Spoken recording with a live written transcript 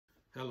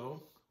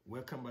Hello,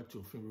 welcome back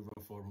to Film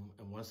River Forum.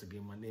 And once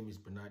again, my name is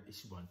Bernard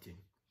Ishibante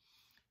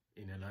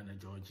in Atlanta,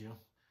 Georgia.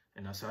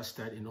 And as I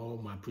start in all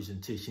my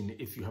presentation,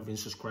 if you haven't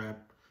subscribed,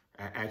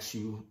 I ask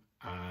you,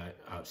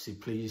 say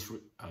please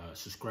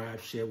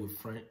subscribe, share with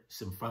friends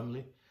and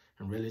family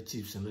and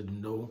relatives, and let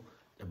them know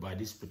about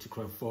this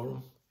particular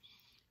forum.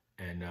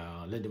 And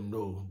let them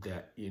know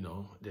that,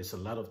 there's a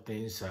lot of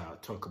things I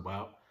talk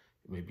about,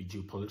 maybe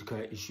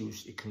geopolitical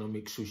issues,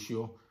 economic,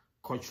 social,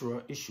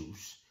 cultural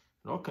issues,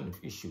 and all kinds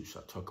of issues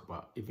I talk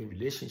about, even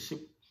relationship.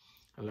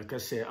 And like I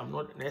said, I'm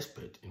not an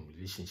expert in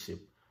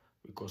relationship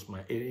because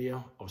my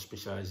area of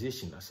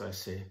specialization, as I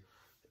say,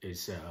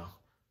 is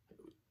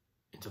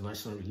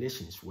international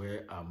relations,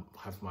 where I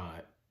have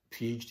my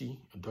PhD,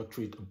 a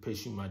doctorate, I'm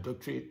pursuing my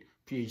doctorate,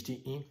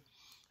 PhD in.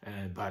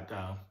 But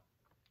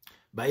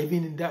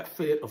even in that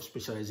field of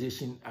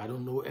specialization, I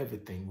don't know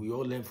everything. We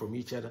all learn from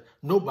each other.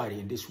 Nobody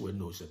in this world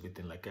knows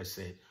everything. Like I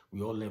said,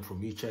 we all learn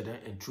from each other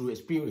and through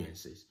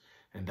experiences.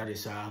 And that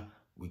is how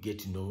we get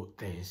to know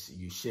things.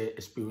 You share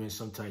experience.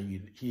 Sometimes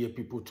you hear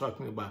people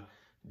talking about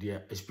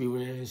their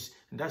experience,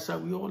 and that's how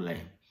we all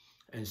learn.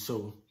 And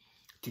so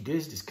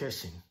today's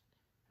discussion,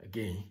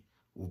 again,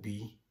 will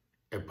be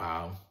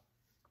about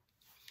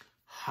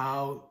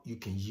how you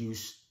can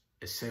use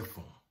a cell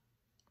phone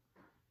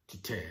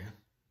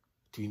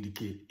to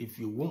indicate if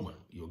your woman,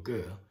 your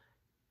girl,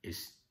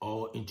 is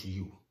all into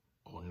you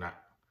or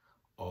not,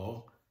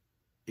 or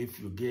if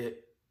you get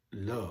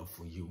love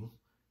for you,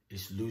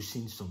 is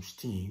losing some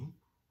steam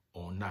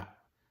or not.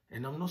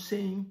 And I'm not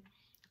saying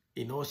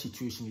in all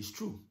situations it's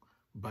true,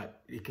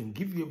 but it can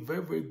give you a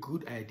very, very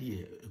good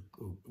idea,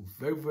 a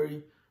very,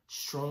 very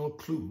strong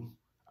clue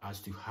as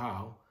to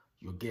how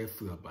your girl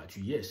feel about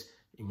you. Yes,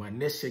 in my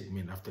next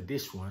segment after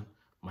this one,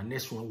 my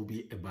next one will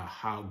be about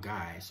how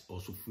guys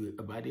also feel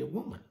about their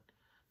woman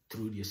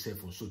through their cell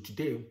phone. So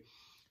today,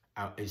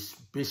 it's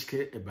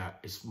basically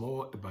it's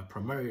more about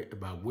primarily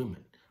about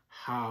women,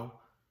 how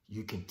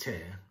you can tell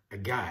a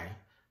guy,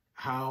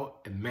 how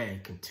a man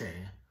can tell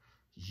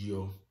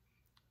your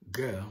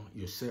girl,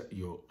 your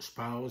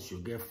spouse,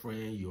 your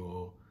girlfriend,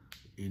 your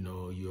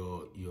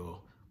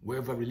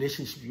whatever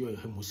relationship you're in,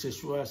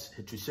 homosexual,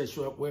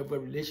 heterosexual, whatever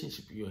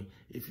relationship you're in,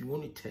 if you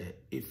want to tell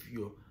if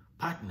your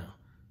partner,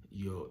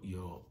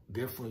 your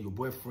girlfriend, your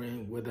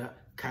boyfriend, whether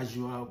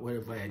casual,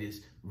 whatever it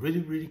is, really,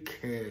 really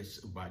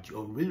cares about you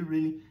or really,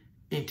 really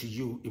into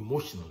you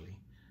emotionally,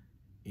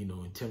 in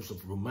terms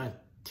of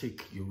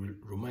your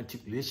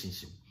romantic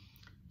relationship,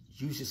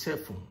 use a cell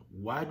phone.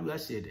 Why do I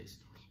say this?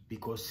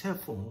 Because cell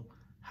phone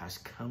has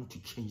come to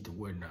change the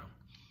world now.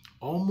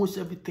 Almost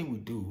everything we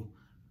do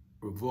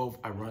revolve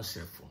around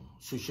cell phone,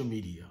 social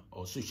media,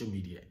 or social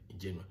media in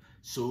general.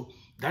 So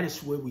that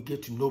is where we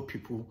get to know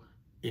people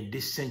in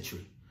this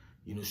century.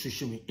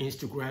 Social media,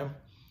 Instagram,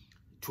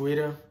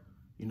 Twitter,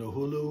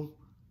 Hulu,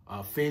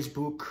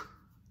 Facebook,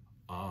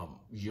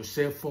 your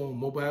cell phone,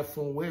 mobile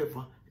phone,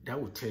 wherever, that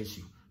will tell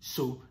you.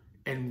 So,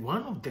 and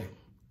one of them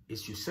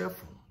is your cell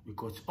phone,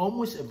 because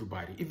almost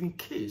everybody, even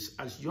kids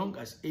as young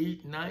as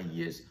 8, 9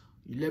 years,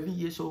 11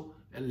 years old,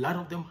 a lot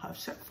of them have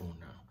cell phone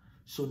now.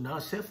 So now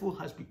cell phone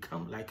has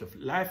become like a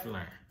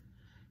lifeline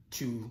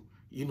to,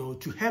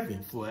 to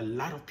heaven for a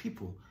lot of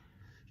people.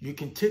 You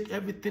can take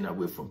everything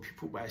away from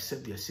people by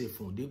except their cell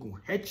phone. They're going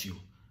to hurt you.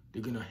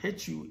 They're going to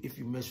hurt you if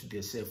you mess with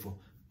their cell phone.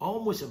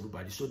 Almost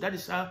everybody. So that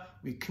is how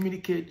we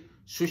communicate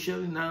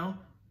socially now,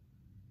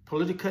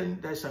 politically.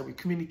 That's how we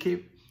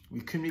communicate.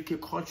 We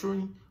communicate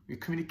culturally. We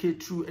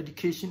communicate through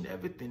education,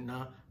 everything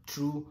now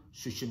through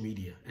social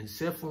media. And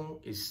cell phone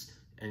is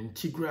an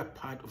integral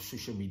part of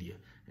social media.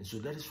 And so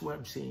that is what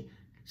I'm saying.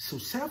 So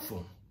cell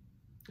phone,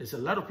 there's a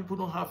lot of people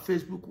don't have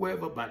Facebook,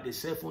 wherever, but the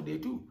cell phone they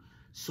do.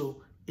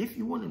 So if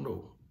you want to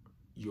know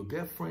your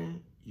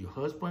girlfriend, your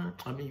husband,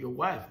 your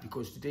wife,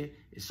 because today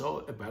it's all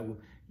about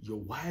your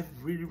wife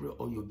really,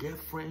 or your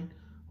girlfriend,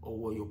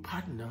 or your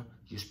partner,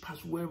 your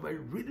spouse, whoever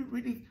really,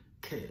 really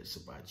cares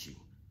about you.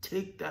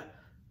 Take that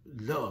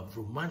love,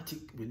 romantic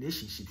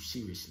relationship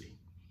seriously.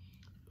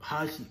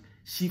 How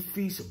she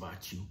feels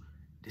about you,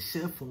 the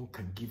cell phone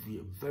can give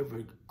you a very,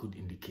 very good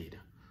indicator.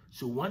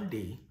 So one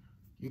day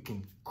you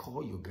can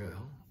call your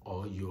girl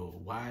or your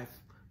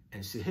wife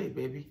and say, hey,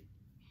 baby,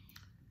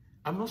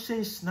 I'm not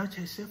saying snatch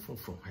her cell phone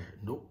from her.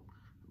 No,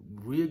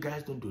 real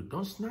guys don't do it.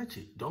 Don't snatch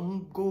it.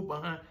 Don't go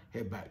behind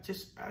her back.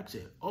 Just ask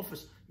her,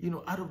 office,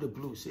 out of the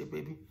blue, say,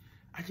 baby,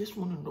 I just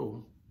want to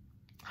know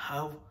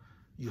how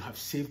you have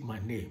saved my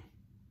name.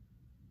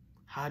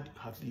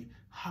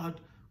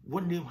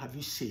 What name have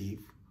you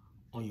saved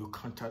on your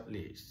contact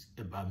list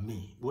about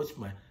me?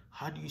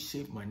 How do you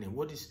save my name?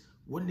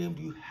 What name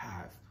do you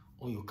have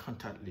on your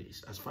contact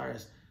list as far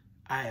as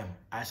I am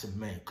as a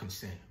man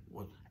concerned?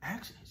 Well,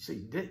 actually, say,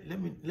 let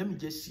me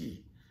just see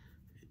it.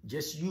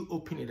 Just you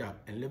open it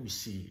up and let me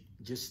see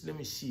it. Just let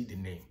me see the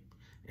name.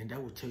 And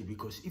that will tell you,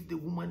 because if the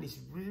woman is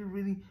really,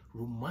 really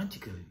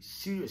romantically,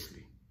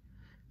 seriously,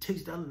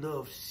 takes that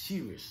love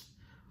serious,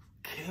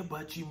 care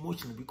about you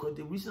emotionally, because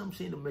the reason I'm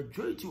saying the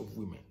majority of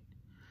women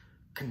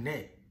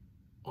connect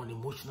on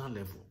emotional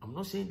level. I'm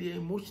not saying they're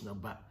emotional,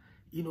 but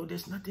You know,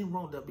 there's nothing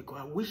wrong with that, because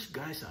I wish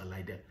guys are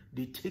like that.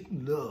 They take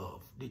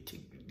love, they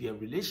take their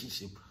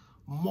relationship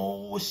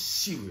more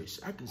serious,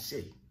 I can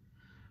say,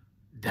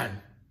 than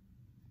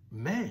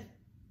men.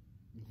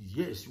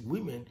 Yes,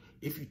 women,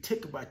 if you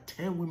take about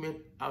 10 women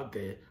out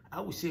there,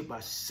 I would say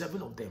about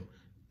 7 of them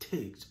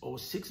takes, or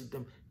 6 of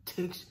them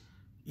takes,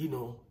 you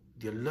know,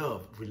 their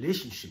love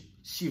relationship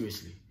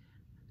seriously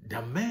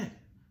than men.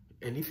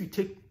 And if you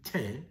take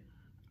 10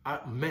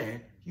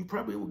 men, you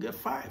probably will get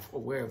 5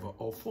 or wherever,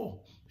 or 4.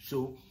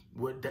 So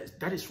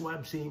that is why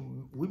I'm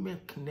saying women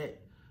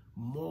connect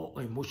more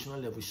on emotional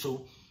level.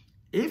 So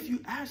if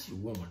you ask your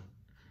woman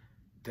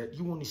that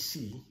you want to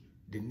see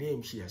the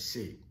name she has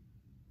said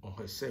on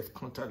her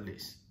self-contact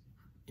list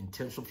in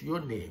terms of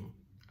your name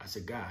as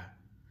a guy,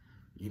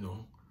 you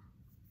know,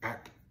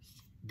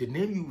 the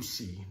name you will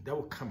see that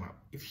will come up.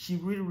 If she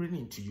really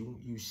into you,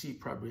 you see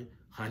probably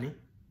honey,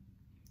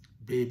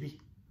 baby,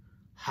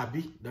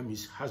 hubby, that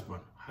means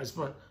husband,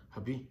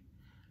 hubby,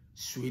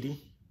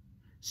 sweetie,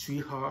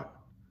 sweetheart,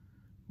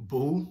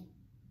 boo,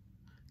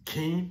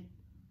 king,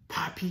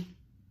 papi,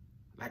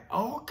 like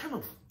all kind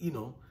of, you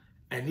know.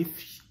 And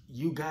if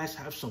you guys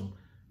have some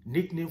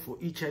nickname for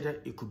each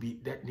other, it could be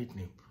that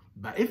nickname.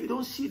 But if you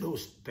don't see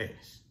those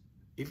things,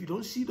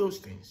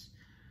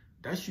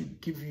 that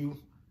should give you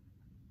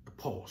a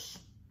pause.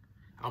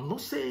 I'm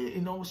not saying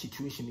in all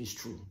situations it's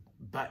true,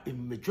 but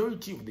in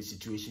majority of the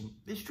situation,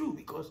 it's true,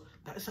 because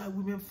that's how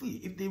women feel.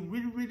 If they're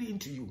really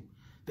into you,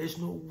 there's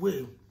no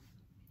way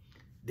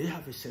they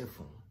have a cell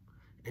phone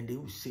and they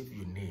will save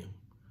your name.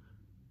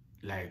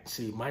 Like,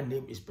 say, my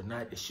name is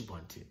Bernard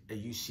Eshibante, and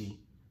you see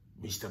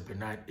Mr.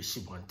 Bernard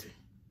Eshibante.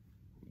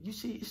 You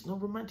see, it's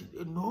not romantic.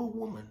 No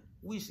woman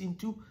who is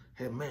into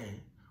her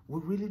man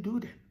will really do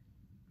that.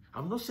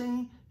 I'm not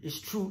saying it's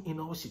true in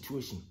all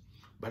situations,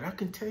 but I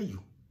can tell you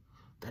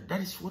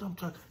that is what I'm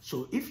talking.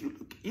 So if you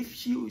look, if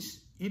she was,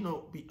 you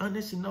know, be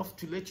honest enough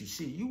to let you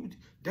see,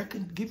 that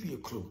can give you a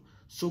clue.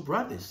 So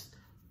brothers,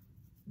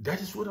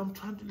 that is what I'm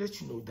trying to let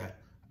you know.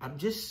 That I'm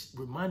just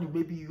reminding,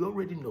 maybe you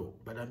already know,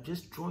 but I'm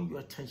just drawing your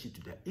attention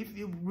to that. If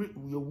your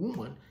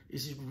woman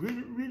is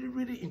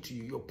really into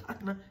you, your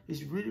partner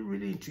is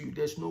really into you,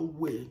 there's no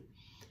way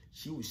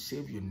she will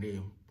save your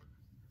name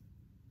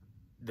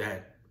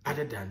that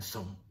other than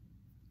some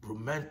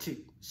romantic,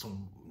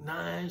 some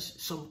nice,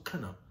 some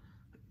kind of,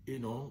 you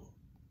know,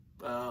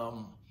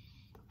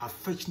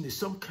 affectionate,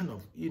 some kind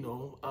of, you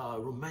know,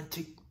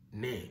 romantic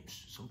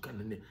names, some kind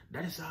of name.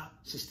 That is how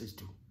sisters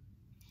do.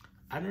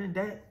 Other than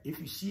that, if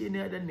you see any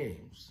other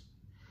names,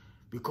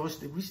 because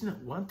the reason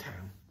that one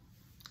time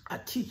I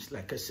teach,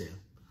 like I said,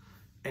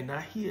 and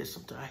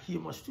sometimes I hear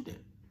my student,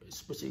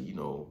 especially, you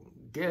know,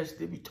 girls,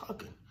 they be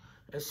talking,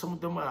 and some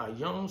of them are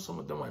young, some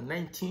of them are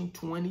 19,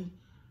 20,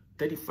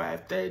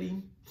 35,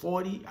 30,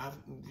 40.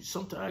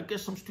 Sometimes I get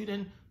some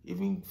student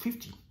even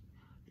 50,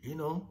 you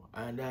know,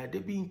 and they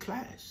be in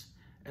class.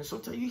 And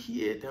sometimes you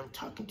hear them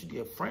talking to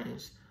their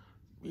friends,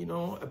 you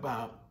know,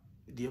 about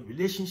their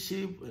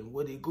relationship and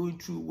what they're going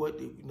through, what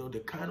they, you know, the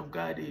kind of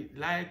guy they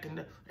like,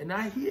 and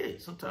I hear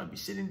it. Sometimes I be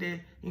sitting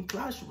there in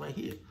classroom, I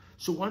hear.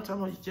 So one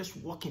time I was just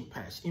walking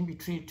past, in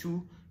between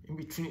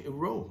a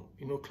row,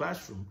 you know,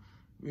 classroom,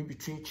 in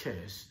between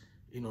chairs,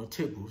 you know,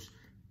 tables,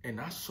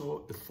 and I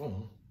saw a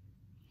phone,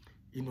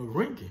 you know,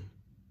 ringing.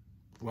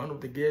 One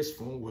of the girls'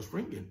 phone was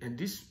ringing, and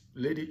this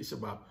lady is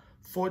about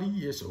 40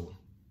 years old.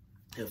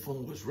 Her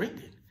phone was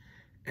ringing,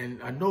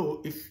 and I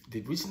know, if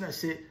the reason I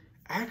said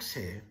ask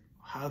her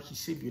how she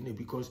saved your name,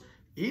 because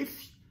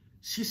if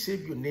she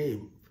saved your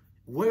name,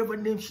 whatever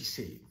name she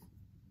saved,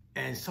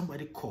 and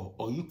somebody call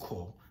or you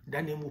call,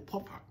 that name will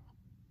pop up.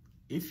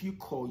 If you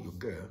call your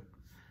girl,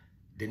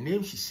 the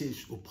name she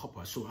saves will pop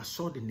up. So I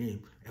saw the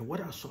name, and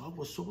what I saw, I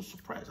was so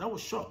surprised. I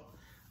was shocked.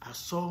 I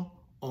saw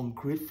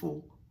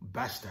ungrateful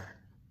bastard.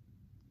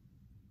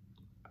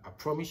 I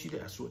promise you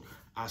that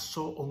I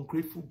saw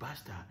ungrateful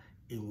bastard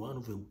in one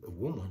of a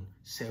woman's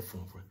cell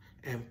phone,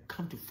 and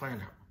come to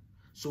find out.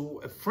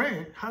 So a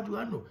friend, how do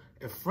I know?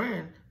 A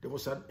friend, there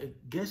was a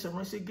guest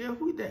around, said, girl,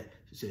 who is that?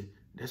 She said,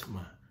 that's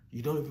mine.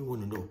 You don't even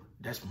want to know,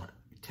 that's mine.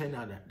 It turned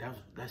out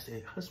that's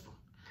her husband.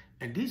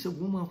 And this is a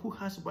woman who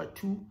has about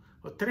 2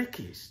 or 3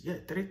 kids. Yeah,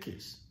 3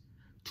 kids.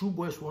 2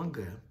 boys, 1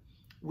 girl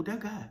with that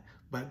guy.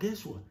 But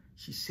guess what?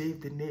 She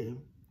saved the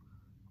name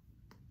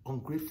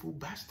ungrateful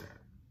bastard.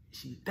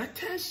 That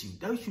tells you,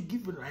 that should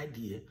give you an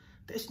idea.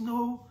 There's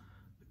no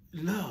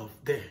love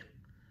there.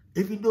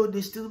 Even though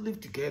they still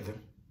live together,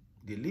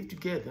 they live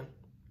together,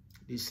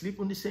 they sleep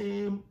on the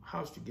same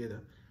house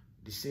together,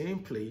 the same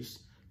place,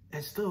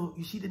 and still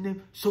you see the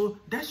name. So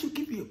that should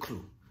give you a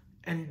clue.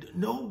 And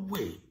no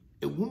way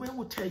a woman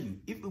will tell you,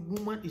 if a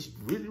woman is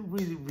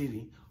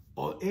really,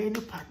 or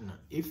any partner,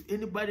 if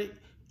anybody,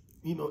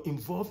 you know,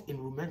 involved in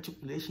romantic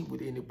relation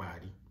with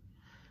anybody,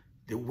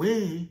 the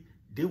way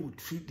they would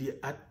treat their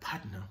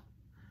partner,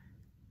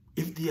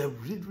 if they are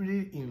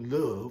really in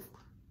love,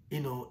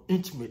 you know,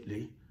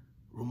 intimately,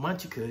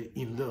 romantically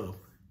in love,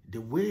 the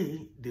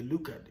way they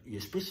look at,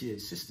 especially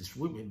sisters,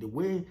 women, the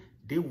way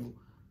they will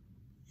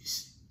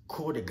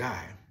call the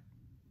guy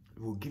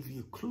will give you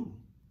a clue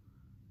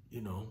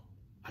you know,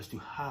 as to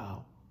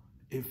how,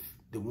 if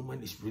the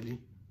woman is really,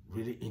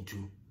 really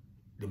into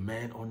the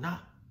man or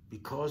not.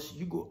 Because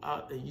you go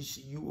out and you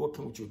see you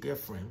working with your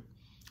girlfriend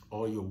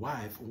or your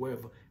wife or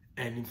whatever,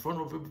 and in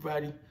front of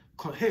everybody,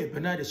 call, hey,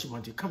 Bernard,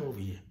 come over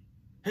here.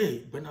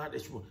 Hey,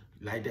 Bernard,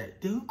 like that.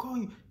 They will call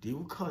you. They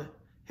will call,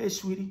 hey,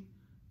 sweetie.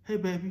 Hey,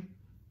 baby.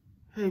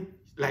 Hey,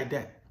 like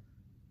that.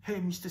 Hey,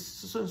 Mr.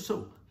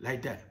 So-and-so,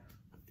 like that.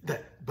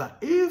 But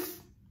if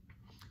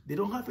they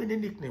don't have any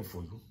nickname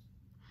for you,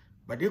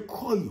 but they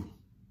call you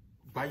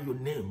by your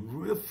name,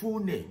 real full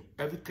name,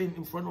 everything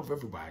in front of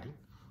everybody,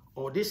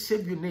 or they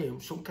save your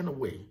name some kind of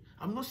way.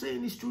 I'm not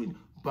saying it's true,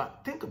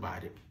 but think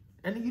about it.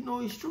 And you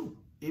know it's true.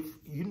 If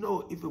you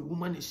know if a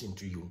woman is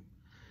into you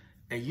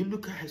and you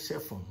look at her cell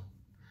phone,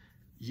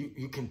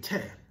 you can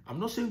tell. I'm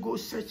not saying go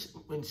search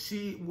and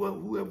see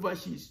whoever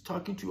she's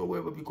talking to or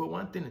whatever, because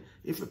one thing,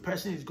 if a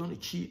person is going to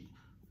cheat,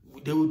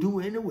 they will do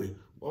it anyway.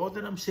 All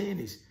that I'm saying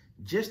is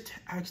just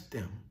ask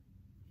them,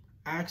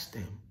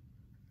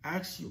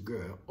 ask your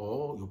girl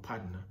or your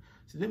partner.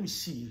 So let me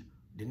see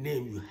the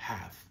name you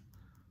have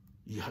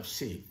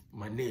saved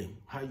my name,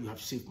 how you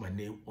have saved my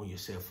name on your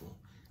cell phone.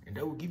 And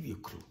that will give you a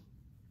clue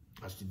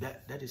as to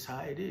that. That is how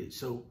it is.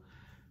 So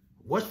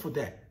watch for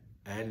that.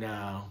 And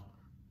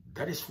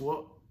that is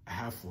what I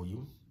have for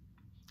you.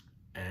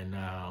 And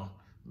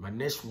my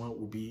next one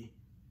will be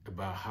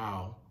about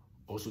how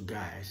also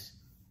guys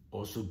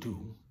also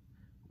do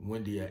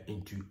when they are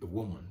into a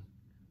woman.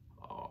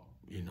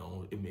 You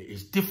know,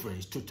 it's different.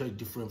 It's totally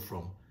different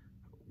from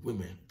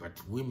women. But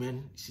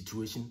women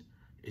situation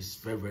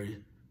is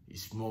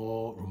it's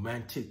more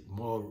romantic,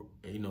 more,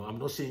 you know, I'm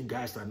not saying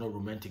guys are not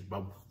romantic,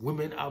 but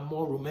women are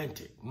more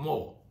romantic,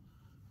 more.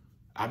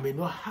 I may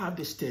not have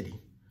the steady,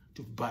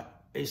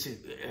 but it's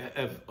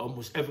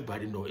almost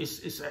everybody knows.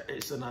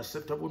 It's an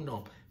acceptable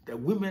norm that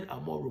women are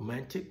more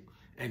romantic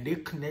and they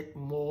connect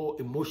more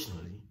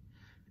emotionally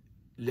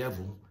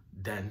level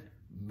than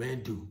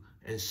men do.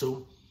 And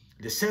so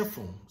the cell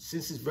phone,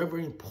 since it's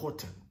very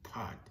important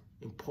part,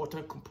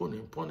 important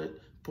component,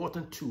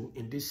 important tool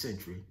in this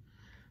century,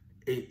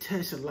 it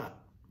tells a lot.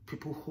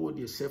 People hold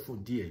their cell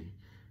phone dearly.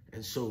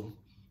 And so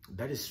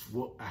that is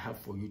what I have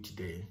for you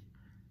today.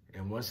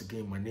 And once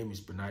again, my name is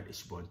Bernard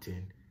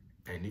Ishbonten.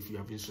 And if you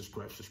haven't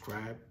subscribed,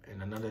 subscribe.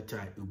 And another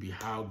time, it will be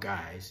how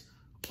guys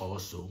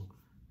also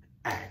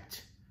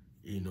act,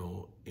 you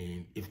know,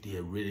 and if they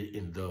are really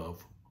in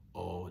love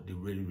or they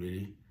really,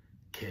 really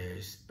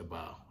cares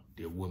about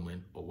their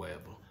woman or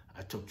whatever.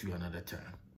 I'll talk to you another time.